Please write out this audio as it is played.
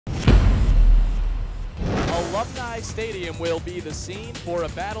Alumni Stadium will be the scene for a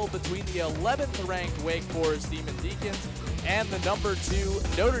battle between the 11th ranked Wake Forest Demon Deacons and the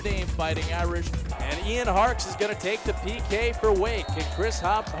 #2 Notre Dame Fighting Irish. And Ian Harks is going to take the PK for Wake. Can Chris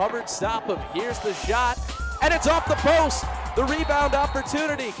Hubbard stop him? Here's the shot, and it's off the post. The rebound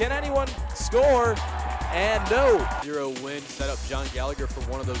opportunity. Can anyone score? And no. 0 win set up John Gallagher for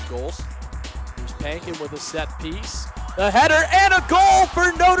one of those goals. Here's Pankin with a set piece. The header and a goal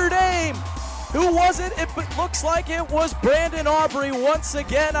for Notre Dame. Who was it? It looks like it was Brandon Aubrey once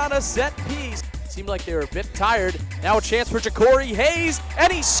again on a set piece. Seemed like they were a bit tired. Now a chance for Ja'Cory Hayes,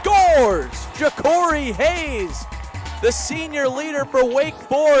 and he scores! Ja'Cory Hayes, the senior leader for Wake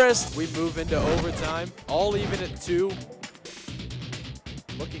Forest. We move into overtime, all even at 2.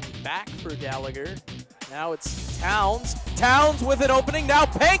 Looking back for Gallagher. Now it's Towns. Towns with an opening. Now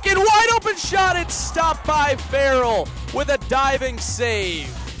Pankin, wide open shot. It's stopped by Farrell with a diving save.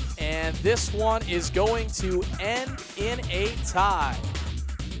 And this one is going to end in a tie.